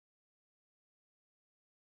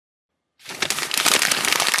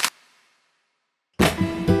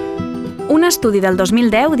Un estudi del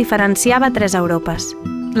 2010 diferenciava 3 Europes: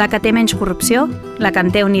 la que té menys corrupció, la que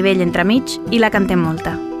en té un nivell entremig i la que en té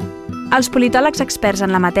molta. Els politòlegs experts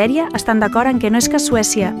en la matèria estan d'acord en que no és que a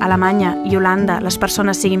Suècia, Alemanya i Holanda les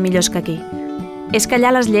persones siguin millors que aquí. És que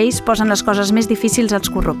allà les lleis posen les coses més difícils als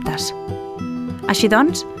corruptes. Així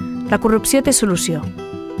doncs, la corrupció té solució.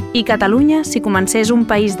 I Catalunya, si comencés un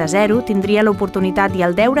país de zero, tindria l'oportunitat i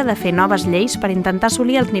el deure de fer noves lleis per intentar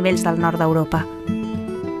assolir els nivells del nord d'Europa.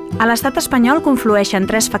 A l'estat espanyol conflueixen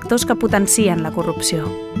 3 factors que potencien la corrupció.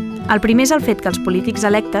 El primer és el fet que els polítics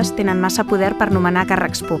electes tenen massa poder per nomenar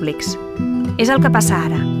càrrecs públics. És el que passa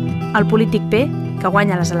ara. El polític P, que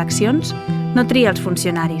guanya les eleccions, no tria els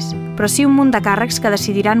funcionaris, però sí un munt de càrrecs que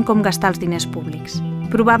decidiran com gastar els diners públics.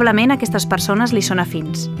 Probablement aquestes persones li són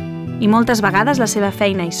afins, i moltes vegades la seva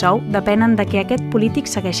feina i sou depenen de que aquest polític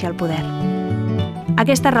segueixi al poder.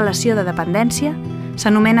 Aquesta relació de dependència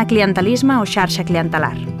s'anomena clientelisme o xarxa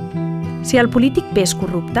clientelar. Si el polític P és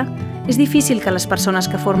corrupte, és difícil que les persones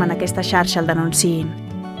que formen aquesta xarxa el denunciïn.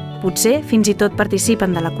 Potser fins i tot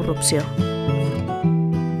participen de la corrupció.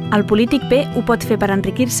 El polític P ho pot fer per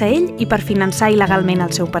enriquir-se ell i per finançar il·legalment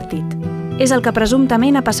el seu partit. És el que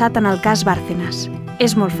presumptament ha passat en el cas Bárcenas.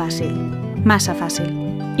 És molt fàcil, massa fàcil.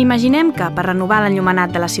 Imaginem que, per renovar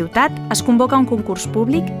l'enllumenat de la ciutat, es convoca un concurs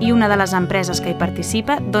públic i una de les empreses que hi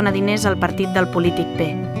participa dona diners al partit del polític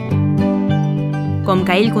P. Com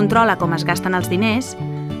que ell controla com es gasten els diners,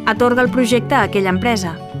 atorga el projecte a aquella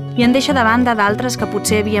empresa i en deixa de banda d'altres que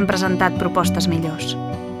potser havien presentat propostes millors.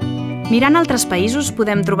 Mirant altres països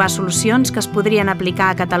podem trobar solucions que es podrien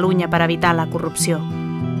aplicar a Catalunya per evitar la corrupció.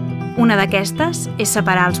 Una d'aquestes és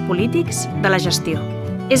separar els polítics de la gestió.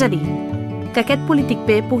 És a dir, que aquest polític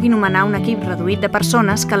P pugui nomenar un equip reduït de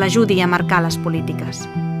persones que l'ajudi a marcar les polítiques.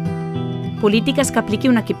 Polítiques que apliqui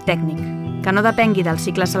un equip tècnic, que no depengui dels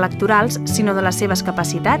cicles electorals, sinó de les seves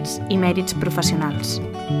capacitats i mèrits professionals.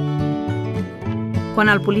 Quan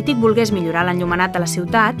el polític volgués millorar l'enllumenat de la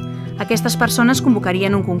ciutat, aquestes persones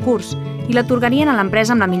convocarien un concurs i l'atorgarien a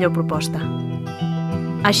l'empresa amb la millor proposta.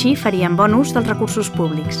 Així farien bon ús dels recursos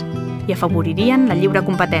públics i afavoririen la lliure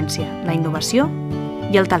competència, la innovació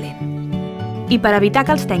i el talent. I per evitar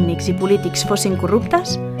que els tècnics i polítics fossin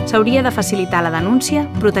corruptes, s'hauria de facilitar la denúncia,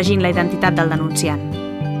 protegint la identitat del denunciant.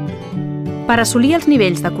 Per assolir els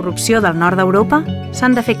nivells de corrupció del nord d'Europa,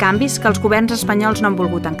 s'han de fer canvis que els governs espanyols no han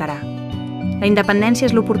volgut encarar. La independència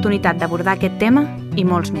és l'oportunitat d'abordar aquest tema i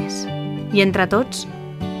molts més. I entre tots,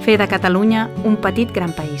 fer de Catalunya un petit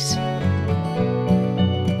gran país.